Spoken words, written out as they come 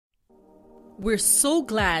We're so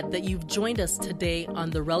glad that you've joined us today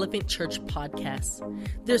on the Relevant Church podcast.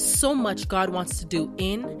 There's so much God wants to do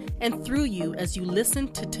in and through you as you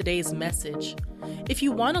listen to today's message. If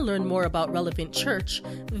you want to learn more about Relevant Church,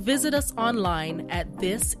 visit us online at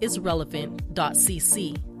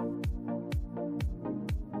thisisrelevant.cc.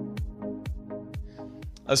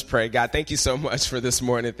 Let's pray. God, thank you so much for this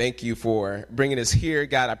morning. Thank you for bringing us here.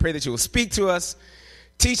 God, I pray that you will speak to us,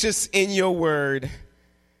 teach us in your word,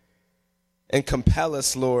 and compel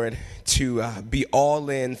us, Lord, to be all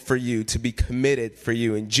in for you, to be committed for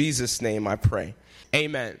you. In Jesus' name I pray.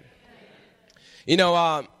 Amen. You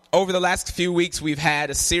know, over the last few weeks, we've had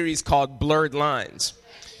a series called Blurred Lines.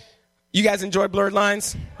 You guys enjoy Blurred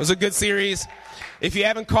Lines? It was a good series. If you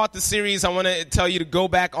haven't caught the series, I want to tell you to go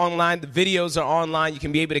back online. The videos are online. You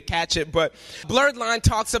can be able to catch it. But Blurred Line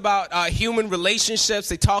talks about human relationships.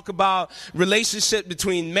 They talk about relationship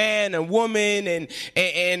between man and woman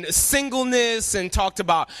and singleness, and talked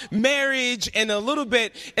about marriage and a little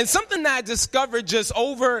bit. And something that I discovered just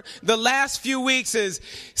over the last few weeks is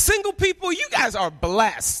single people, you guys are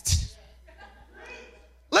blessed.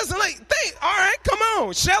 Listen, all right, come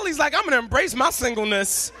on. Shelly's like, I'm going to embrace my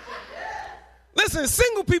singleness. Listen,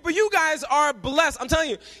 single people, you guys are blessed. I'm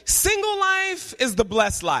telling you, single life is the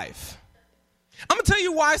blessed life. I'm going to tell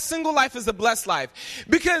you why single life is the blessed life.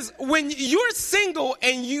 Because when you're single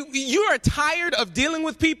and you are tired of dealing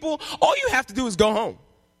with people, all you have to do is go home.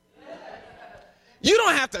 You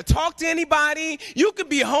don't have to talk to anybody. You can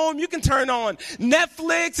be home. You can turn on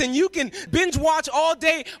Netflix and you can binge watch all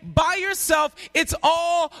day by yourself. It's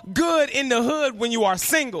all good in the hood when you are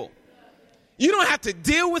single. You don't have to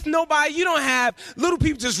deal with nobody. You don't have little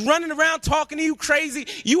people just running around talking to you crazy.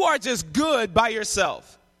 You are just good by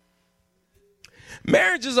yourself.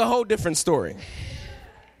 Marriage is a whole different story.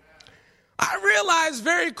 I realized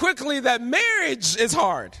very quickly that marriage is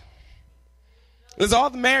hard. There's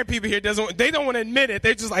all the married people here, they don't want to admit it.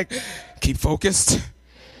 They're just like, keep focused.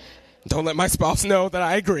 Don't let my spouse know that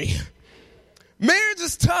I agree. Marriage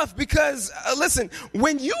is tough because, listen,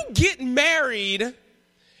 when you get married,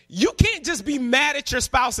 you can't just be mad at your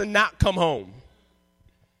spouse and not come home.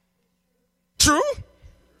 True?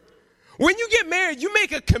 When you get married, you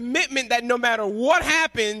make a commitment that no matter what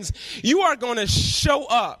happens, you are going to show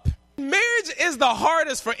up. Marriage is the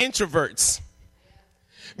hardest for introverts.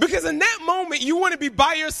 Because in that moment, you want to be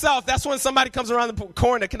by yourself. That's when somebody comes around the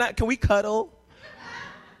corner. Can we cuddle?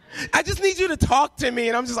 I just need you to talk to me.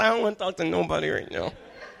 And I'm just like, I don't want to talk to nobody right now.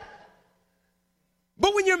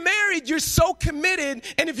 But when you're married, you're so committed.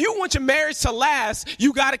 And if you want your marriage to last,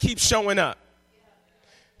 you got to keep showing up.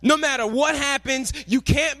 No matter what happens, you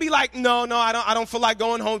can't be like, no, I don't feel like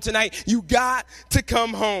going home tonight. You got to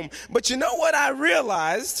come home. But you know what I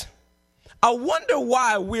realized? I wonder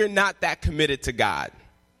why we're not that committed to God.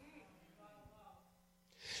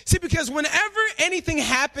 See, because whenever anything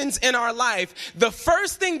happens in our life, the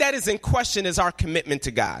first thing that is in question is our commitment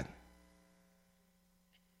to God.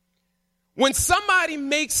 When somebody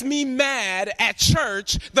makes me mad at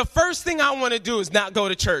church, the first thing I want to do is not go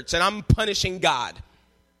to church, and I'm punishing God.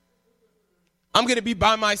 I'm going to be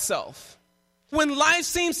by myself. When life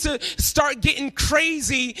seems to start getting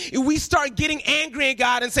crazy, we start getting angry at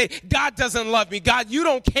God and say, God doesn't love me. God, you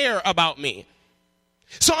don't care about me.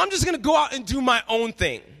 So I'm just going to go out and do my own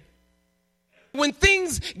thing. When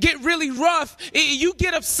things get really rough, you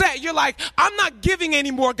get upset. You're like, I'm not giving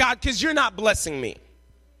anymore, God, because you're not blessing me.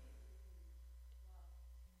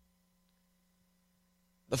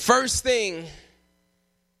 The first thing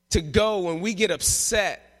to go when we get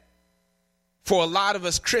upset for a lot of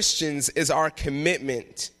us Christians is our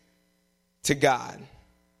commitment to God.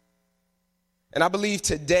 And I believe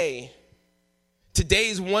today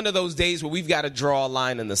is one of those days where we've got to draw a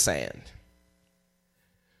line in the sand.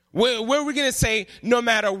 Where we're going to say, no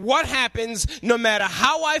matter what happens, no matter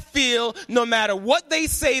how I feel, no matter what they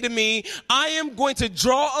say to me, I am going to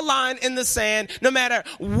draw a line in the sand. No matter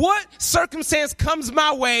what circumstance comes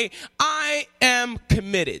my way, I am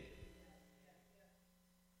committed.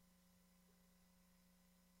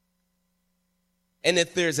 And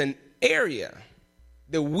if there's an area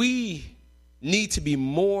that we need to be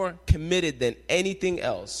more committed than anything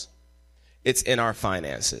else, it's in our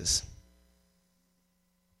finances.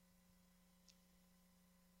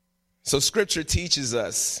 So Scripture teaches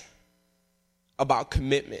us about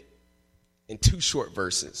commitment in 2 short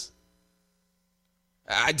verses.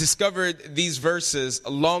 I discovered these verses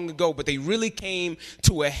long ago, but they really came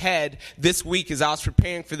to a head this week as I was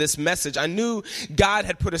preparing for this message. I knew God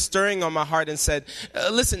had put a stirring on my heart and said,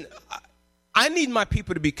 listen, I need my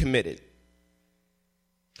people to be committed.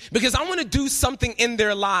 Because I want to do something in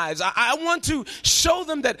their lives. I want to show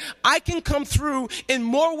them that I can come through in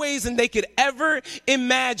more ways than they could ever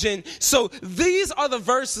imagine. So these are the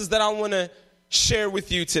verses that I want to share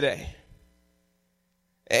with you today.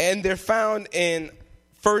 And they're found in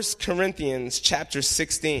 1 Corinthians chapter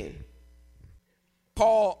 16.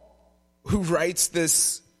 Paul, who writes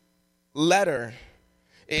this letter,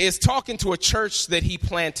 is talking to a church that he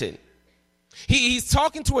planted. He's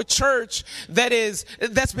talking to a church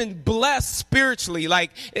that's been blessed spiritually.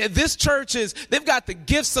 Like, this church they've got the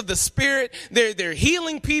gifts of the Spirit. They're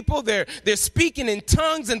healing people. They're speaking in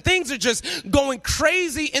tongues, and things are just going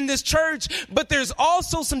crazy in this church. But there's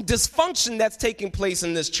also some dysfunction that's taking place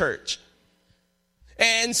in this church.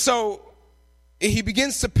 And so he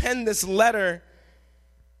begins to pen this letter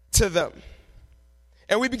to them.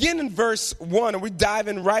 And we begin in verse 1, and we dive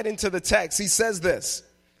in right into the text. He says this.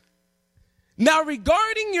 Now,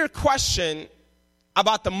 regarding your question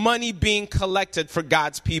about the money being collected for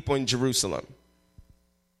God's people in Jerusalem.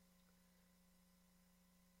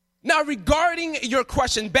 Now, regarding your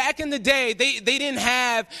question, back in the day, they didn't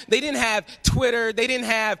have Twitter, they didn't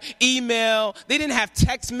have email, they didn't have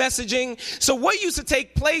text messaging. So what used to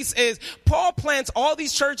take place is Paul plants all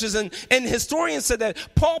these churches, and historians said that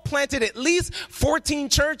Paul planted at least 14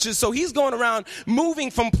 churches. So he's going around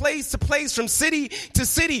moving from place to place, from city to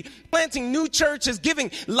city, planting new churches,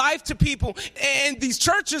 giving life to people. And these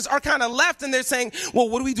churches are kind of left, and they're saying, well,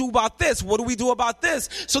 what do we do about this? What do we do about this?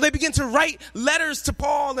 So they begin to write letters to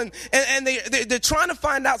Paul, and they're trying to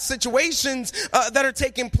find out situations that are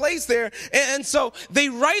taking place there. And so they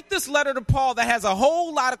write this letter to Paul that has a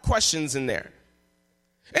whole lot of questions in there.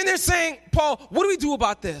 And they're saying, Paul, what do we do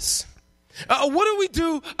about this? What do we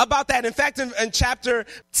do about that? In fact, in chapter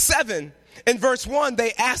 7, in verse 1,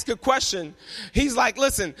 they ask a question. He's like,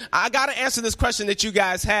 listen, I got to answer this question that you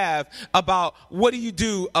guys have about what do you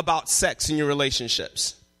do about sex in your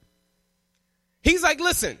relationships? He's like,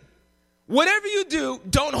 listen, whatever you do,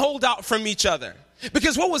 don't hold out from each other.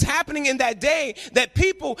 Because what was happening in that day, that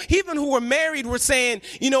people, even who were married, were saying,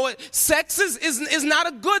 you know what, sex is not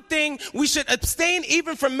a good thing. We should abstain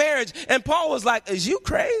even from marriage. And Paul was like, is you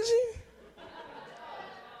crazy?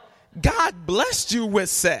 God blessed you with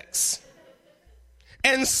sex.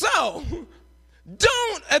 And so,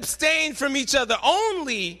 don't abstain from each other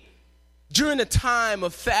only during a time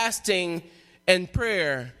of fasting and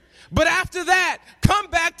prayer. But after that, come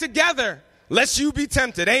back together, lest you be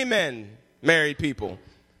tempted. Amen, married people.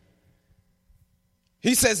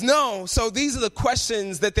 He says no. So these are the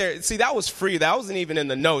questions that see, that was free. That wasn't even in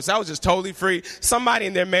the notes. That was just totally free. Somebody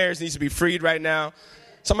in their marriage needs to be freed right now.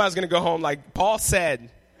 Somebody's going to go home like, Paul said,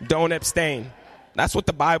 don't abstain. That's what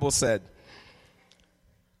the Bible said.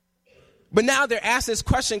 But now they're asked this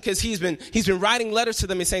question because he's been writing letters to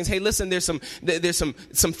them and saying, hey, listen, there's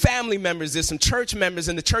some family members, there's some church members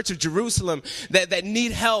in the church of Jerusalem that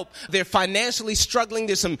need help. They're financially struggling.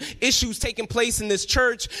 There's some issues taking place in this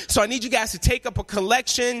church. So I need you guys to take up a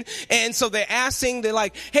collection. And so they're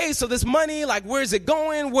like, hey, so this money, like, where's it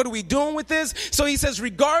going? What are we doing with this? So he says,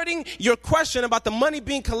 regarding your question about the money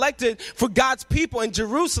being collected for God's people in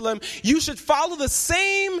Jerusalem, you should follow the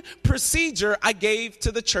same procedure I gave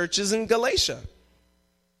to the churches in Galatia.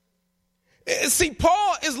 See,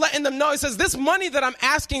 Paul is letting them know, he says, this money that I'm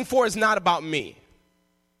asking for is not about me.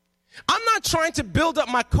 I'm not trying to build up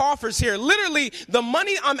my coffers here. Literally, the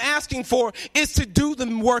money I'm asking for is to do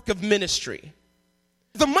the work of ministry.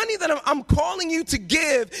 The money that I'm calling you to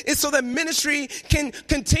give is so that ministry can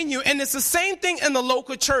continue. And it's the same thing in the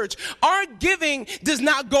local church. Our giving does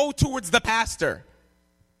not go towards the pastor.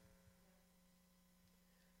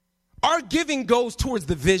 Our giving goes towards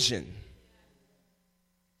the vision.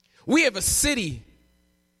 We have a city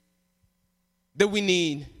that we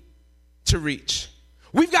need to reach.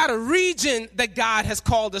 We've got a region that God has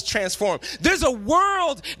called us transform. There's a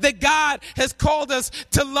world that God has called us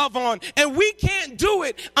to love on. And we can't do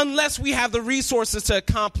it unless we have the resources to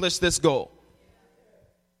accomplish this goal.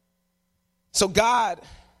 So God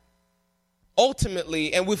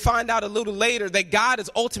ultimately, and we find out a little later that God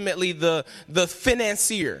is ultimately the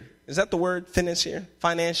financier. Is that the word? Financier?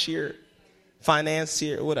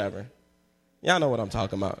 Financier, whatever. Y'all know what I'm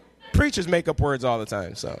talking about. Preachers make up words all the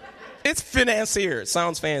time, so it's financier. It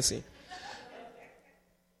sounds fancy.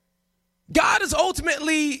 God is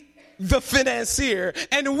ultimately the financier,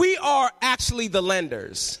 and we are actually the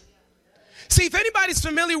lenders. See, if anybody's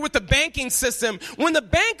familiar with the banking system, when the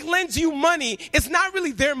bank lends you money, it's not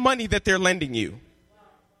really their money that they're lending you.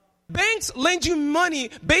 Banks lend you money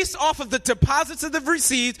based off of the deposits that they've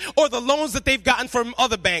received or the loans that they've gotten from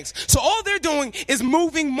other banks. So all they're doing is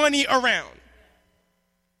moving money around.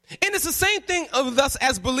 And it's the same thing with us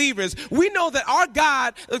as believers. We know that our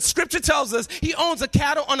God, scripture tells us, he owns a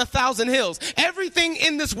cattle on 1,000 hills. Everything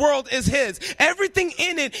in this world is his. Everything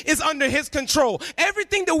in it is under his control.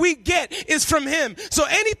 Everything that we get is from him. So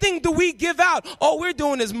anything that we give out, all we're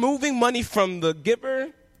doing is moving money from the giver,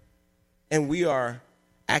 and we are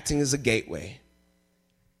acting as a gateway.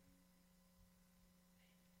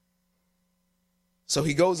 So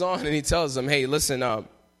he goes on and he tells them, hey, listen,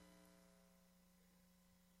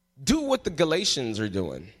 do what the Galatians are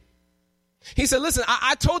doing. He said, listen,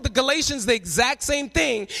 I told the Galatians the exact same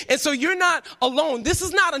thing. And so you're not alone. This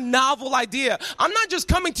is not a novel idea. I'm not just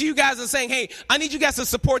coming to you guys and saying, hey, I need you guys to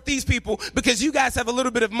support these people because you guys have a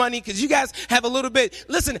little bit of money, because you guys have a little bit.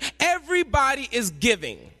 Listen, everybody is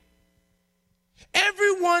giving.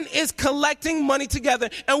 Everyone is collecting money together,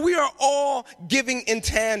 and we are all giving in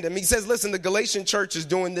tandem. He says, listen, the Galatian church is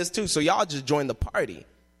doing this too, so y'all just join the party.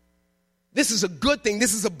 This is a good thing.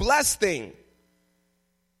 This is a blessed thing.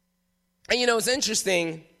 And you know, it's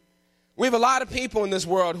interesting. We have a lot of people in this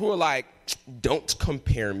world who are like, don't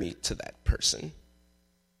compare me to that person.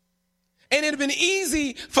 And it'd been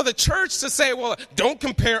easy for the church to say, well, don't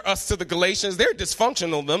compare us to the Galatians. They're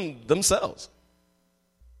dysfunctional themselves.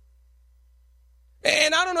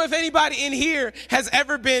 And I don't know if anybody in here has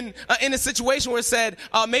ever been in a situation where it said,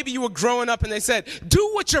 maybe you were growing up and they said,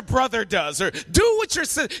 do what your brother does, or do what your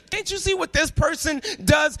sister. Can't you see what this person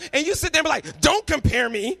does? And you sit there and be like, don't compare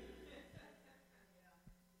me.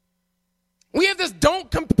 We have this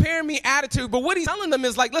don't compare me attitude, but what he's telling them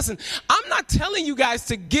is like, listen, I'm not telling you guys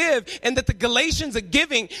to give and that the Galatians are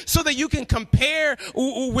giving so that you can compare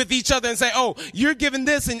with each other and say, oh, you're giving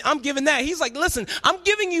this and I'm giving that. He's like, listen, I'm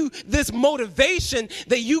giving you this motivation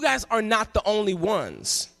that you guys are not the only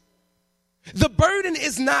ones. The burden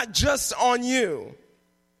is not just on you.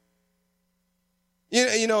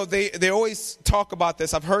 You know, they always talk about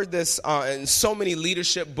this. I've heard this in so many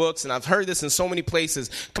leadership books, and I've heard this in so many places.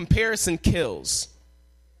 Comparison kills.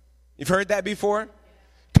 You've heard that before?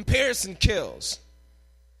 Comparison kills.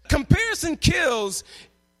 Comparison kills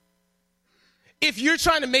if you're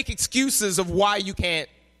trying to make excuses of why you can't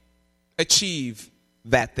achieve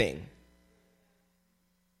that thing.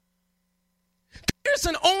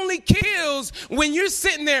 Comparison only kills when you're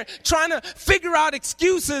sitting there trying to figure out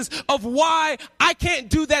excuses of why I can't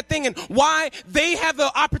do that thing and why they have the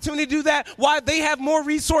opportunity to do that, why they have more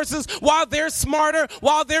resources, why they're smarter,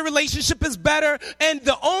 why their relationship is better. And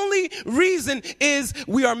the only reason is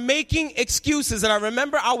we are making excuses. And I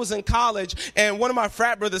remember I was in college and one of my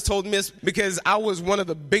frat brothers told me this because I was one of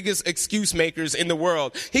the biggest excuse makers in the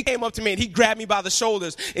world. He came up to me and he grabbed me by the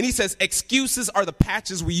shoulders and he says, excuses are the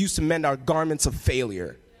patches we use to mend our garments of failure.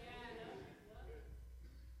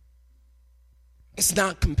 It's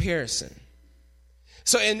not comparison.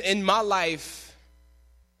 So in my life,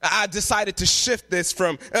 I decided to shift this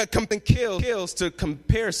from kills to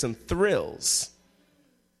comparison thrills.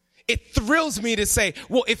 It thrills me to say,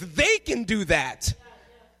 well, if they can do that,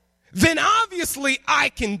 then obviously I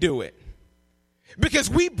can do it. Because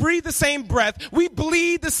we breathe the same breath, we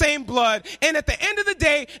bleed the same blood, and at the end of the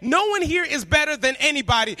day, no one here is better than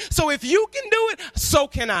anybody. So if you can do it, so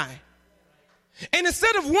can I. And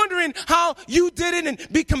instead of wondering how you did it and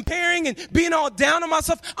be comparing and being all down on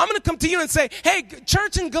myself, I'm going to come to you and say, hey,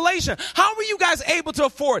 church in Galatia, how were you guys able to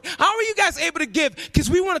afford? How are you guys able to give? Because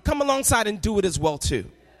we want to come alongside and do it as well too.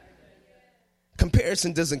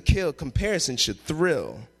 Comparison doesn't kill. Comparison should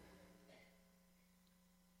thrill.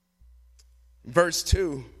 Verse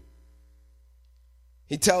 2,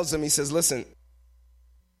 he tells them, he says, listen,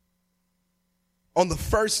 on the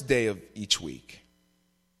first day of each week,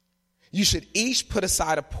 you should each put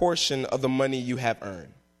aside a portion of the money you have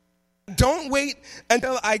earned. Don't wait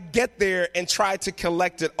until I get there and try to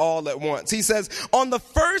collect it all at once. He says, on the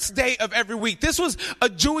first day of every week. This was a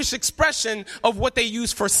Jewish expression of what they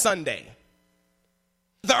used for Sunday.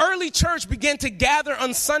 The early church began to gather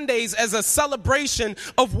on Sundays as a celebration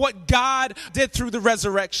of what God did through the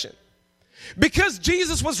resurrection. Because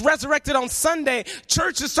Jesus was resurrected on Sunday,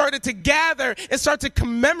 churches started to gather and start to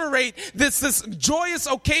commemorate this joyous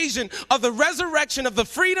occasion of the resurrection, of the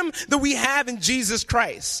freedom that we have in Jesus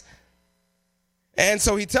Christ. And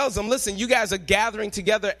so he tells them, listen, you guys are gathering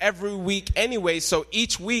together every week anyway, so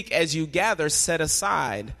each week as you gather, set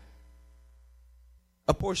aside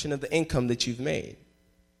a portion of the income that you've made.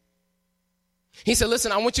 He said,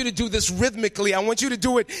 listen, I want you to do this rhythmically. I want you to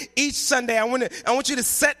do it each Sunday. I want you to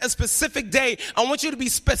set a specific day. I want you to be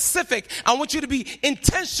specific. I want you to be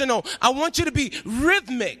intentional. I want you to be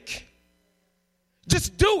rhythmic.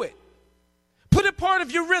 Just do it. Put it part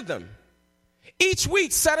of your rhythm. Each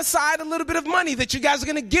week, set aside a little bit of money that you guys are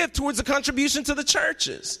going to give towards a contribution to the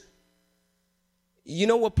churches. You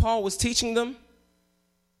know what Paul was teaching them?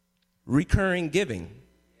 Recurring giving.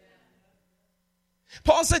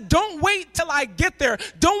 Paul said, don't wait till I get there.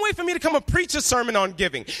 Don't wait for me to come and preach a sermon on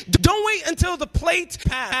giving. Don't wait until the plate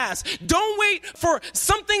pass. Don't wait for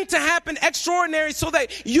something to happen extraordinary so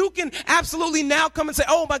that you can absolutely now come and say,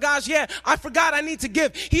 oh my gosh, yeah, I forgot I need to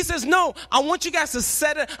give. He says, no, I want you guys to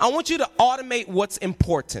set it. I want you to automate what's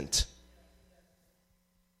important.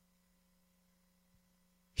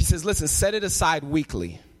 He says, listen, set it aside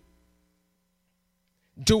weekly.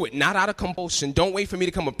 Do it, not out of compulsion. Don't wait for me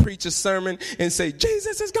to come and preach a sermon and say,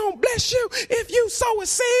 Jesus is going to bless you if you sow a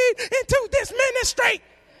seed into this ministry.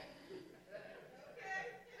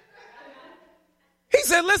 He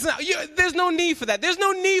said, listen, there's no need for that. There's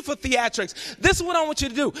no need for theatrics. This is what I want you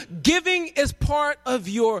to do. Giving is part of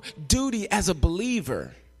your duty as a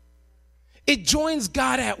believer. It joins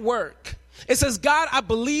God at work. It says, God, I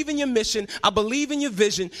believe in your mission. I believe in your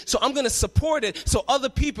vision. So I'm going to support it so other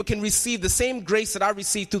people can receive the same grace that I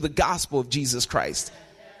received through the gospel of Jesus Christ.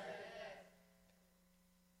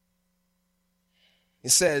 It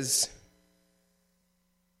says,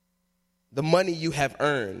 the money you have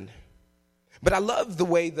earned. But I love the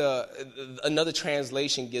way another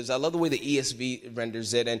translation gives. I love the way the ESV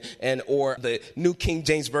renders it and or the New King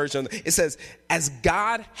James Version. It says, as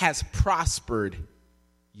God has prospered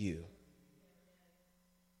you.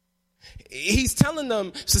 He's telling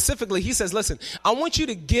them specifically, he says, listen, I want you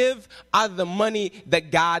to give out of the money that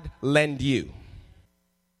God lent you.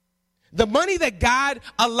 The money that God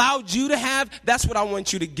allowed you to have, that's what I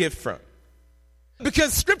want you to give from.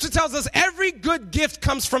 Because scripture tells us every good gift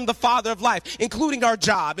comes from the Father of life, including our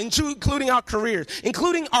job, including our careers,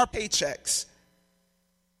 including our paychecks.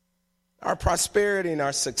 Our prosperity and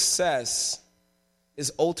our success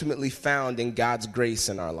is ultimately found in God's grace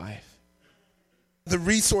in our life. The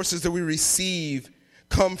resources that we receive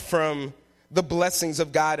come from the blessings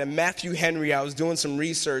of God. And Matthew Henry, I was doing some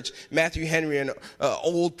research. Matthew Henry, an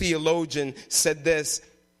old theologian, said this.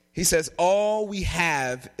 He says, all we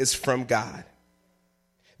have is from God.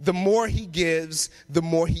 The more he gives, the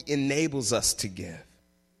more he enables us to give.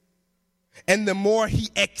 And the more he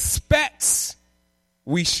expects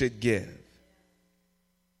we should give.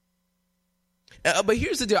 But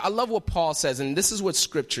here's the deal. I love what Paul says, and this is what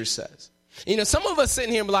scripture says. You know, some of us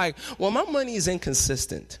sitting here and be like, well, my money is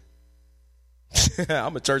inconsistent.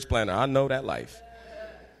 I'm a church planner. I know that life.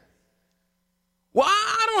 Well,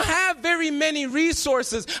 I don't have very many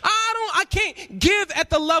resources. I can't give at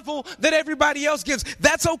the level that everybody else gives.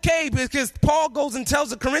 That's okay, because Paul goes and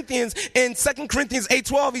tells the Corinthians in 2 Corinthians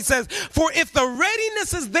 8:12, he says, for if the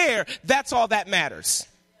readiness is there, that's all that matters.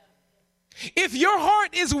 If your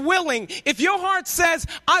heart is willing, if your heart says,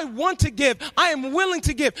 I want to give, I am willing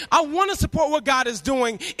to give, I want to support what God is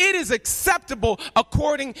doing, it is acceptable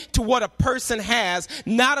according to what a person has,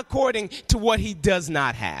 not according to what he does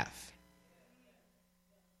not have.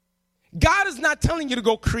 God is not telling you to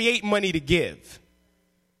go create money to give.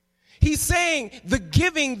 He's saying the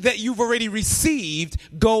giving that you've already received,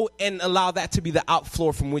 go and allow that to be the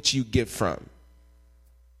outflow from which you give from.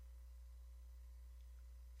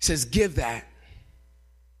 He says, give that.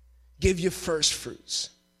 Give your first fruits.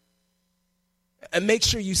 And make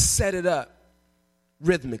sure you set it up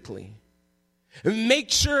rhythmically.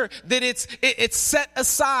 Make sure that it's set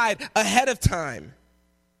aside ahead of time.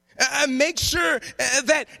 Make sure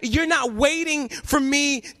that you're not waiting for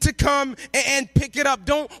me to come and pick it up.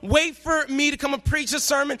 Don't wait for me to come and preach a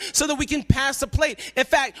sermon so that we can pass the plate. In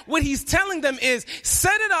fact, what he's telling them is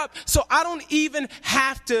set it up so I don't even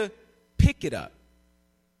have to pick it up.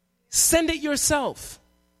 Send it yourself.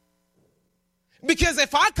 Because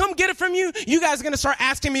if I come get it from you, you guys are going to start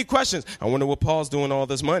asking me questions. I wonder what Paul's doing all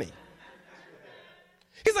this money.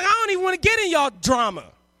 He's like, I don't even want to get in y'all drama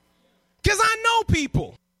because I know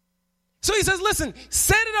people. So he says, listen,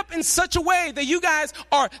 set it up in such a way that you guys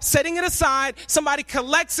are setting it aside, somebody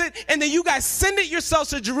collects it, and then you guys send it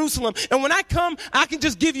yourselves to Jerusalem. And when I come, I can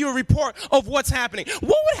just give you a report of what's happening.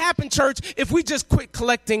 What would happen, church, if we just quit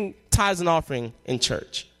collecting tithes and offering in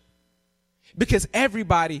church? Because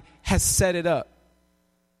everybody has set it up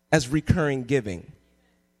as recurring giving.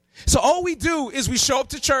 So all we do is we show up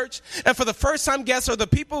to church, and for the first time guests or the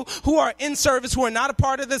people who are in service who are not a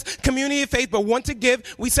part of this community of faith but want to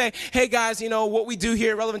give, we say, hey guys, you know what we do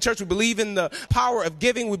here at Relevant Church, we believe in the power of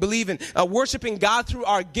giving. We believe in worshiping God through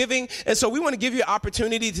our giving, and so we want to give you an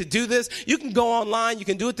opportunity to do this. You can go online, you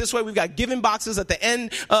can do it this way. We've got giving boxes at the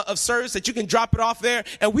end of service that you can drop it off there,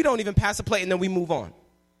 and we don't even pass a plate, and then we move on.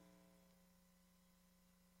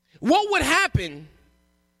 What would happen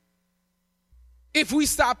if we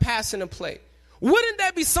stop passing a plate? Wouldn't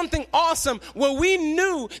that be something awesome where we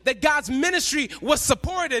knew that God's ministry was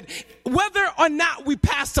supported whether or not we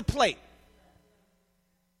passed a plate?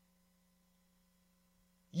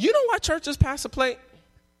 You know why churches pass a plate?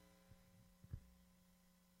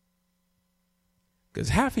 Because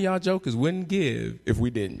half of y'all jokers wouldn't give if we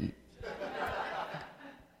didn't.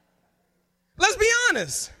 Let's be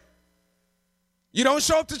honest. You don't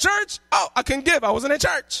show up to church? Oh, I couldn't give. I wasn't at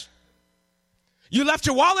church. You left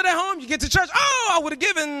your wallet at home? You get to church? Oh, I would have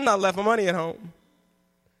given. I left my money at home.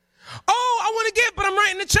 Oh, I want to give, but I'm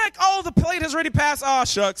writing the check. Oh, the plate has already passed. Oh,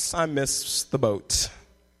 shucks, I missed the boat.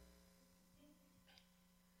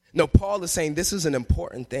 No, Paul is saying this is an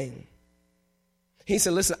important thing. He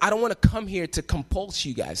said, listen, I don't want to come here to compel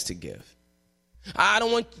you guys to give. I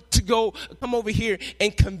don't want to come over here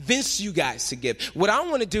and convince you guys to give. What I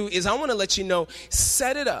want to do is I want to let you know,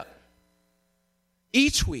 set it up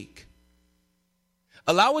each week.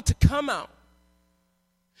 Allow it to come out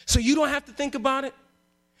so you don't have to think about it,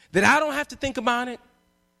 that I don't have to think about it,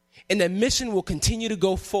 and that mission will continue to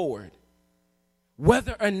go forward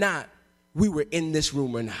whether or not we were in this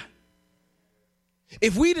room or not.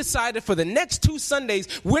 If we decided for the next 2 Sundays,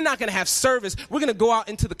 we're not going to have service, we're going to go out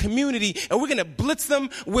into the community and we're going to blitz them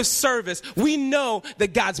with service, we know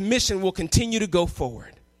that God's mission will continue to go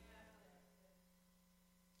forward.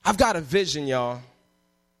 I've got a vision, y'all,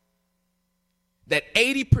 that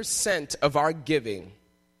 80% of our giving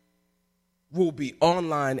will be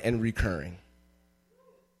online and recurring.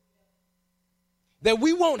 That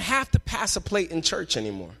we won't have to pass a plate in church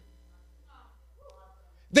anymore.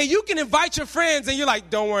 That you can invite your friends and you're like,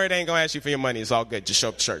 don't worry, they ain't going to ask you for your money. It's all good. Just show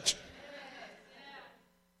up to church.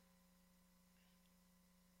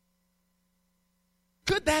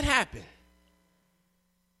 Could that happen?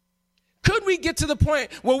 Could we get to the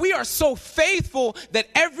point where we are so faithful that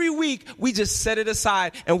every week we just set it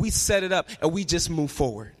aside and we set it up and we just move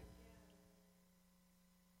forward?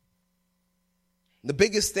 The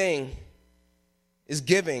biggest thing is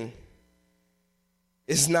giving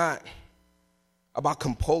is not about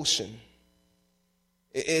compulsion.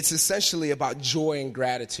 It's essentially about joy and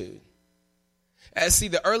gratitude. See,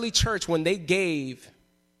 the early church, when they gave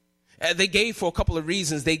for a couple of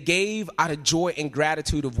reasons. They gave out of joy and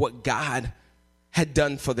gratitude of what God had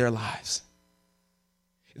done for their lives.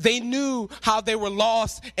 They knew how they were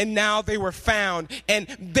lost and now they were found. And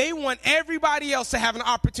they want everybody else to have an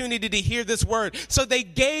opportunity to hear this word. So they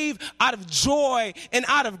gave out of joy and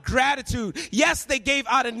out of gratitude. Yes, they gave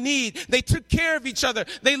out of need. They took care of each other.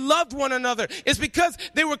 They loved one another. It's because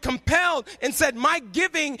they were compelled and said, my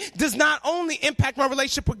giving does not only impact my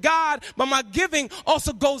relationship with God, but my giving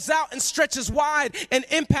also goes out and stretches wide and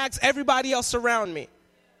impacts everybody else around me.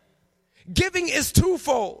 Giving is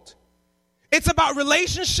twofold. It's about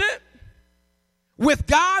relationship with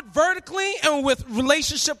God vertically and with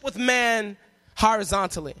relationship with man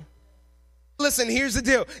horizontally. Listen, here's the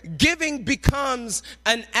deal. Giving becomes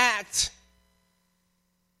an act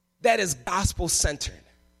that is gospel-centered.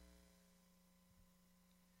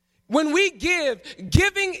 When we give,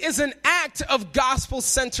 giving is an act of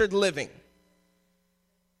gospel-centered living.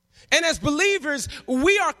 And as believers,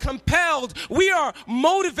 we are compelled, we are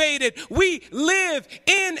motivated, we live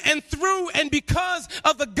in and through and because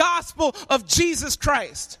of the gospel of Jesus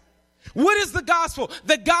Christ. What is the gospel?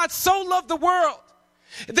 That God so loved the world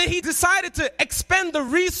that he decided to expend the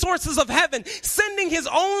resources of heaven, sending his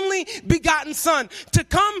only begotten son to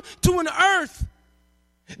come to an earth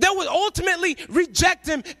that would ultimately reject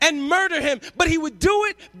him and murder him. But he would do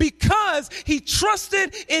it because he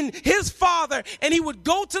trusted in his Father, and he would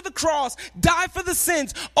go to the cross, die for the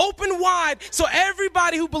sins, open wide so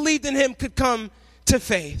everybody who believed in him could come to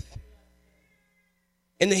faith.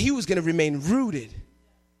 And that he was going to remain rooted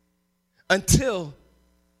until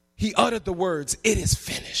he uttered the words, "It is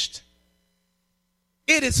finished."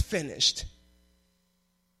 It is finished.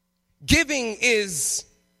 Giving is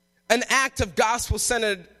an act of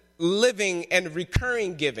gospel-centered living and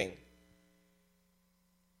recurring giving.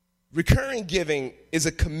 Recurring giving is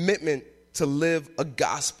a commitment to live a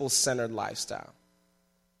gospel-centered lifestyle.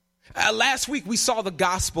 Last week, we saw the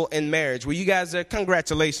gospel in marriage. Were you guys there?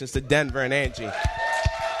 Congratulations to Denver and Angie.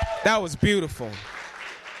 That was beautiful.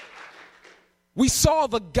 We saw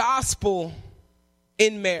the gospel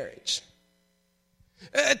in marriage.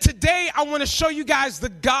 Today, I want to show you guys the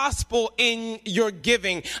gospel in your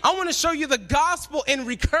giving. I want to show you the gospel in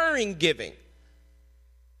recurring giving.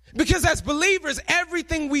 Because as believers,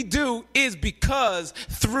 everything we do is because,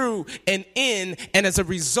 through, and in, and as a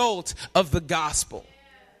result of the gospel.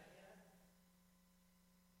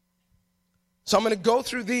 So I'm going to go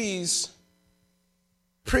through these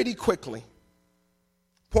pretty quickly.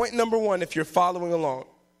 Point number one, if you're following along,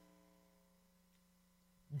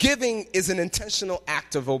 giving is an intentional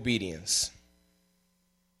act of obedience.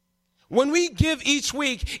 When we give each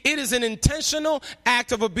week, it is an intentional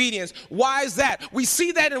act of obedience. Why is that? We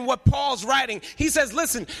see that in what Paul's writing. He says,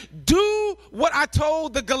 listen, do what I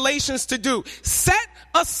told the Galatians to do. Set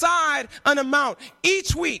aside an amount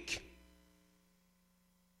each week.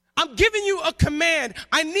 I'm giving you a command.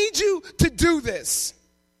 I need you to do this.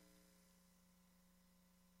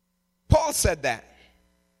 Paul said that.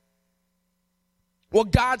 Well,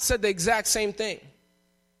 God said the exact same thing.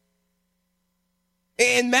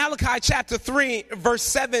 In Malachi chapter 3, verse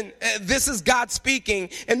 7, this is God speaking,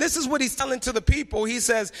 and this is what he's telling to the people. He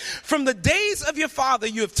says, from the days of your father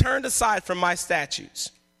you have turned aside from my statutes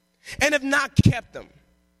and have not kept them.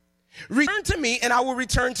 Return to me, and I will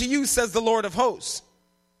return to you, says the Lord of hosts.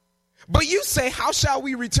 But you say, how shall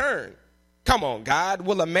we return? Come on, God.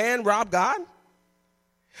 Will a man rob God?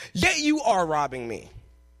 Yet you are robbing me.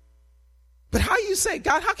 But how you say,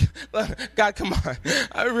 God, God, come on.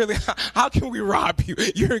 How can we rob you?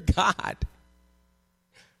 You're God.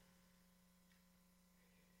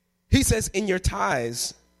 He says, in your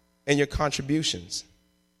tithes and your contributions.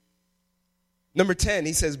 Number 10,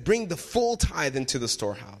 he says, bring the full tithe into the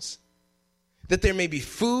storehouse, that there may be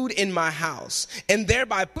food in my house, and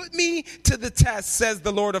thereby put me to the test, says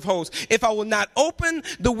the Lord of hosts, if I will not open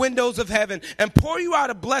the windows of heaven and pour you out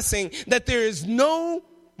a blessing that there is no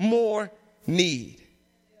more need.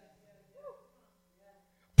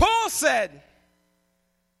 Paul said,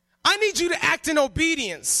 I need you to act in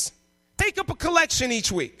obedience. Take up a collection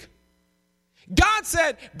each week. God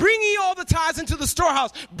said, bring ye all the tithes into the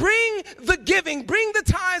storehouse. Bring the giving, bring the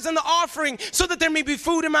tithes and the offering so that there may be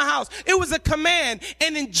food in my house. It was a command.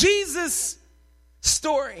 And in Jesus'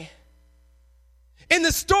 story, in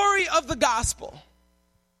the story of the gospel,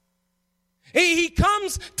 he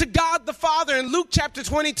comes to God the Father in Luke chapter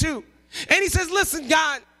 22. And he says, listen,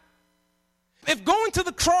 God, if going to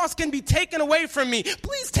the cross can be taken away from me,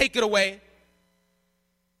 please take it away.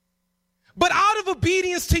 But out of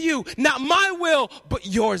obedience to you, not my will, but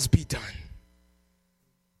yours be done.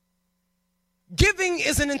 Giving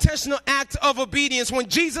is an intentional act of obedience. When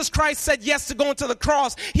Jesus Christ said yes to going to the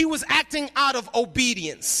cross, he was acting out of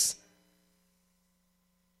obedience.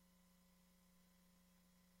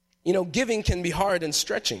 You know, giving can be hard and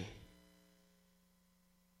stretching.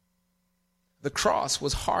 The cross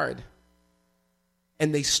was hard,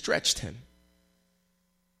 and they stretched him.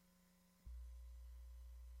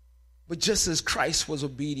 But just as Christ was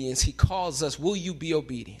obedient, he calls us, will you be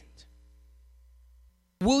obedient?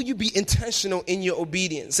 Will you be intentional in your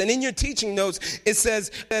obedience? And in your teaching notes, it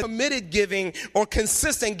says committed giving or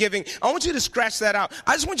consistent giving. I want you to scratch that out.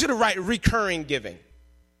 I just want you to write recurring giving.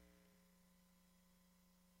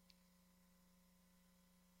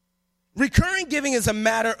 Recurring giving is a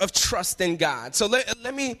matter of trust in God. So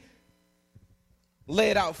let me lay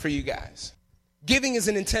it out for you guys. Giving is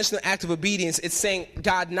an intentional act of obedience. It's saying,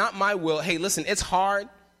 God, not my will. Hey, listen, it's hard.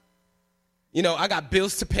 You know, I got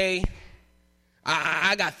bills to pay.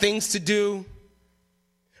 I got things to do.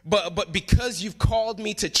 But because you've called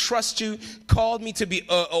me to trust you, called me to be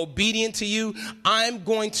obedient to you, I'm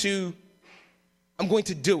going to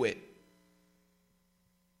do it.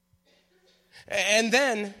 And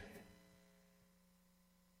then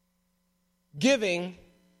giving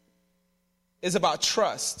is about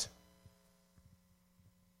trust.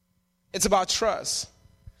 It's about trust.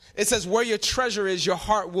 It says, where your treasure is, your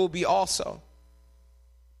heart will be also.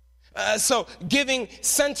 So giving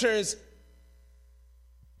centers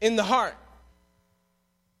in the heart.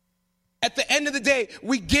 At the end of the day,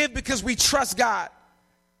 we give because we trust God.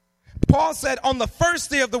 Paul said, on the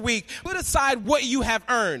first day of the week, put aside what you have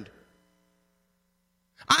earned.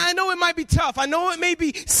 I know it might be tough. I know it may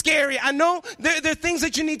be scary. I know there are things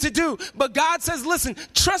that you need to do. But God says, listen,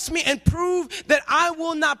 trust me and prove that I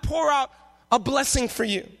will not pour out a blessing for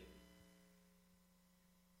you.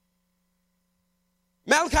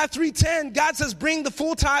 Malachi 3:10, God says, bring the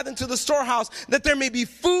full tithe into the storehouse, that there may be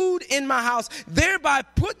food in my house. Thereby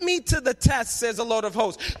put me to the test, says the Lord of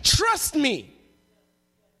hosts. Trust me.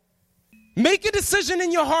 Make a decision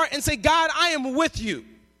in your heart and say, God, I am with you.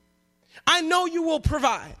 I know you will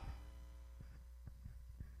provide.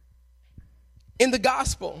 In the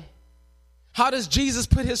gospel, how does Jesus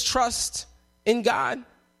put his trust in God?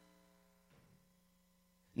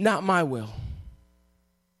 Not my will,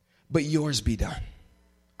 but yours be done.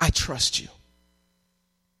 I trust you.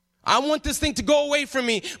 I want this thing to go away from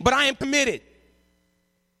me, but I am committed.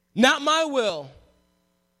 Not my will,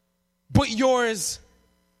 but yours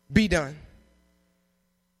be done.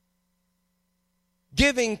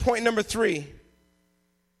 Giving, point number 3,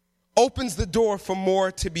 opens the door for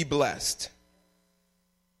more to be blessed.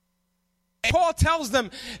 Paul tells them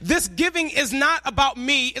this giving is not about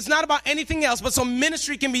me. It's not about anything else, but so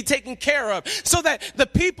ministry can be taken care of so that the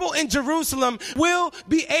people in Jerusalem will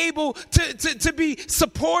be able to be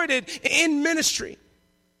supported in ministry.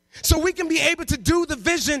 So we can be able to do the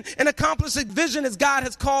vision and accomplish the vision as God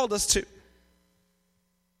has called us to.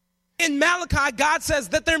 In Malachi, God says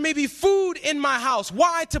that there may be food in my house.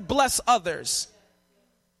 Why? To bless others.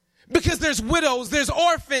 Because there's widows, there's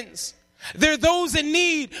orphans. There are those in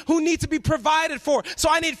need who need to be provided for. So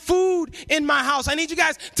I need food in my house. I need you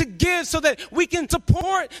guys to give so that we can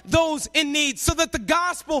support those in need, so that the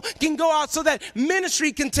gospel can go out, so that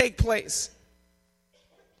ministry can take place.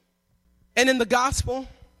 And in the gospel,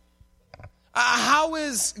 how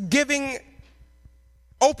is giving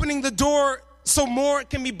opening the door so more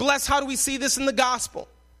can be blessed? How do we see this in the gospel?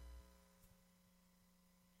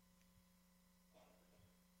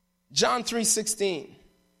 John 3:16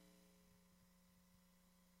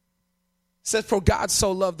 said, for God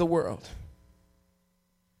so loved the world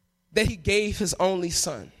that he gave his only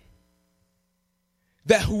son,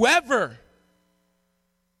 that whoever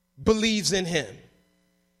believes in him,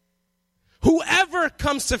 whoever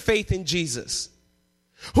comes to faith in Jesus,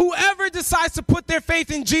 whoever decides to put their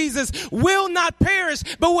faith in Jesus will not perish,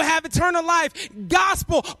 but will have eternal life.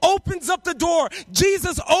 Gospel opens up the door.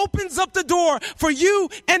 Jesus opens up the door for you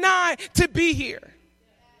and I to be here.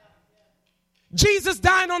 Jesus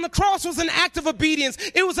dying on the cross was an act of obedience.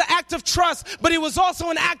 It was an act of trust, but it was also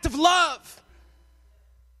an act of love.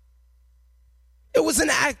 It was an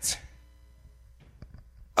act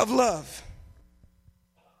of love.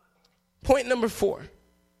 Point number 4.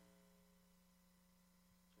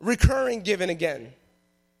 Recurring giving again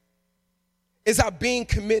is our being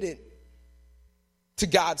committed to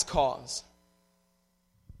God's cause.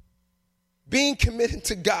 Being committed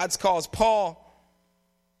to God's cause. Paul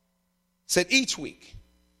said each week.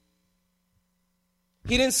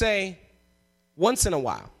 He didn't say once in a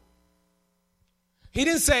while. He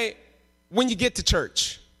didn't say when you get to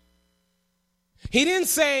church. He didn't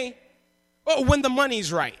say when the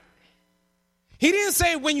money's right. He didn't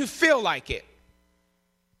say when you feel like it.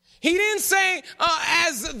 He didn't say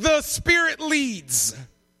as the Spirit leads.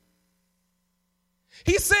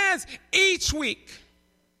 He says each week,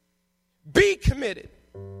 be committed.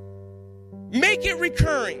 Make it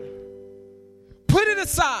recurring. Put it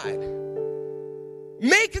aside.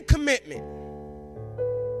 Make a commitment.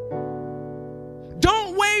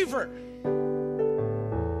 Don't waver.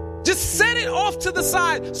 Just set it off to the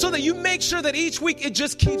side so that you make sure that each week it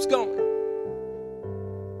just keeps going.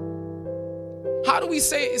 How do we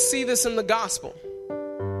see this in the gospel?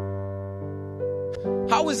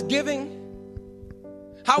 How is giving?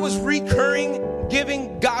 How is recurring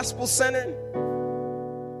giving gospel-centered?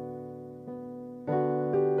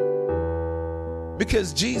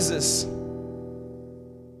 Because Jesus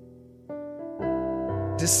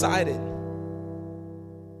decided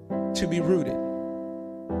to be rooted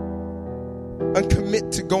and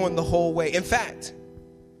commit to going the whole way. In fact,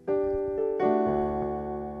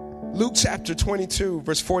 Luke chapter 22,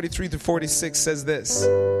 verse 43 to 46 says this.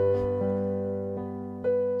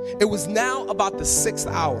 It was now about the 6th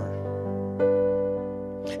hour,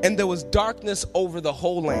 and there was darkness over the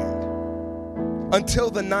whole land until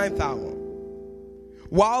the 9th hour,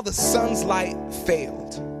 while the sun's light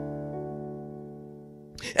failed.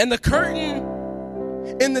 And the curtain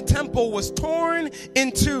in the temple was torn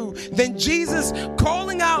in two. Then Jesus,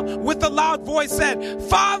 calling out with a loud voice, said,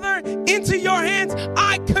 Father, into your hands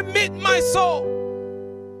I commit my soul.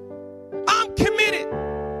 I'm committed.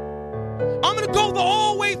 I'm going to go the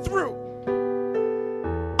whole way through.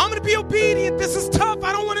 I'm going to be obedient. This is tough.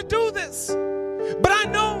 I don't want to do this. But I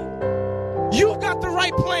know you got the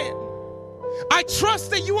right plan. I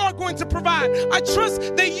trust that you are going to provide. I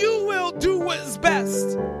trust that you will do what is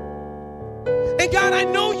best. And God, I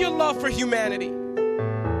know your love for humanity.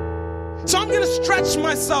 So I'm going to stretch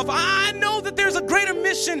myself. I know that there's a greater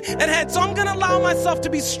mission ahead. So I'm going to allow myself to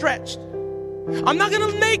be stretched. I'm not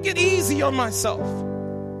going to make it easy on myself.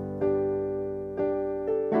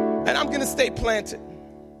 And I'm going to stay planted.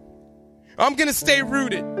 I'm going to stay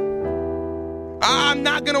rooted. I'm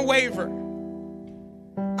not going to waver.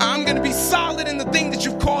 I'm going to be solid in the thing that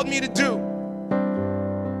you've called me to do.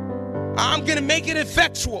 I'm going to make it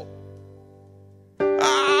effectual.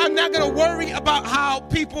 I'm not going to worry about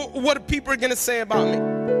what people are going to say about me.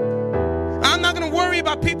 I'm not going to worry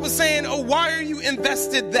about people saying, oh, why are you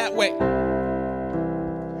invested that way?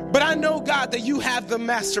 But I know, God, that you have the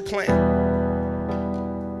master plan.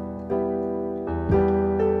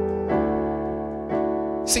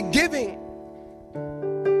 See, giving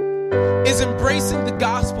is embracing the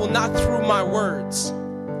gospel not through my words,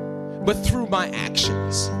 but through my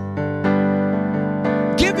actions.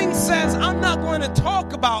 Giving says, I'm not going to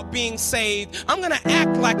talk about being saved. I'm going to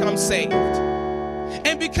act like I'm saved.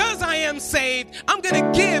 And because I am saved, I'm going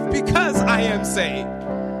to give because I am saved.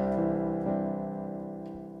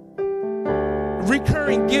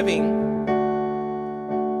 Recurring giving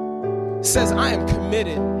says, I am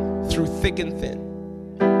committed through thick and thin.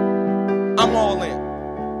 I'm all in.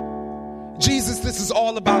 Jesus, this is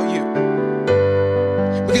all about you.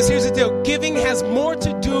 Because here's the deal. Giving has more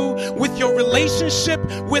to do with your relationship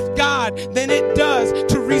with God than it does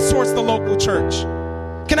to resource the local church.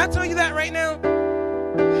 Can I tell you that right now?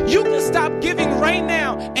 You can stop giving right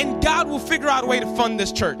now and God will figure out a way to fund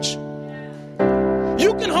this church.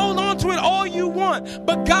 You can hold on to it all you want,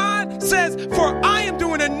 but God says, for I am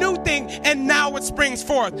doing a new thing and now it springs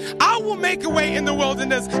forth. I will make a way in the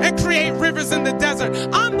wilderness and create rivers in the desert.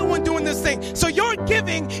 I'm the one doing this thing. So your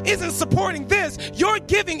giving isn't supporting this. Your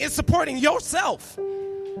giving is supporting yourself.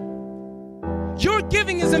 Your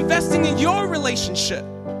giving is investing in your relationship.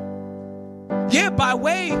 Yeah, by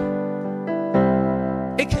way,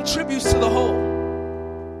 it contributes to the whole.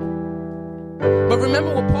 But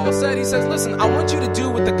remember what Paul said. He says, listen, I want you to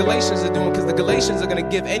do what the Galatians are doing, because the Galatians are going to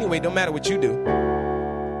give anyway, no matter what you do.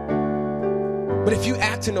 But if you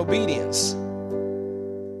act in obedience,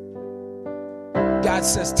 God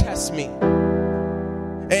says, test me,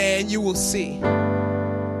 and you will see.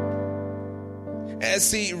 And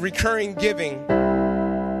see, recurring giving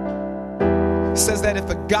says that if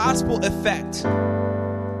the gospel effect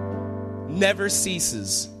never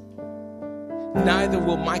ceases, neither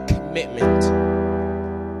will my commitment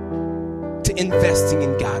to investing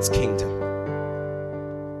in God's kingdom.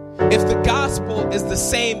 If the gospel is the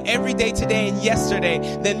same every day, today, and yesterday,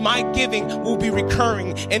 then my giving will be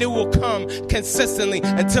recurring and it will come consistently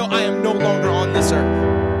until I am no longer on this earth.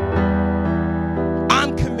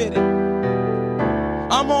 I'm committed.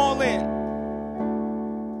 I'm all in.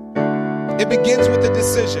 It begins with a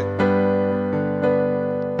decision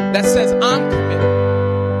that says, I'm committed.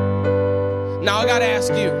 Now I gotta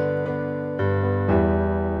ask you,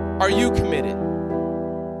 are you committed?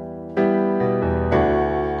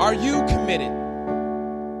 Are you committed?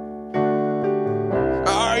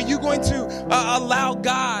 Are you going to allow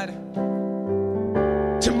God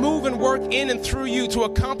to move and work in and through you to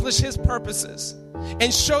accomplish His purposes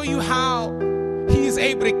and show you how He is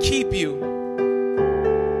able to keep you?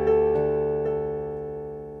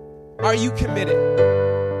 Are you committed?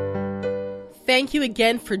 Thank you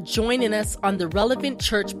again for joining us on the Relevant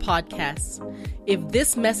Church podcast. If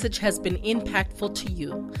this message has been impactful to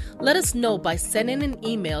you, let us know by sending an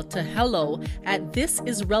email to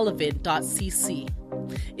hello@thisisrelevant.cc.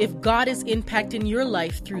 If God is impacting your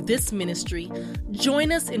life through this ministry,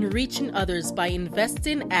 join us in reaching others by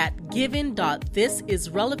investing at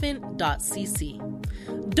giving.thisisrelevant.cc.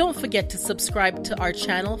 Don't forget to subscribe to our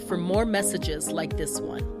channel for more messages like this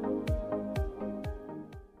one.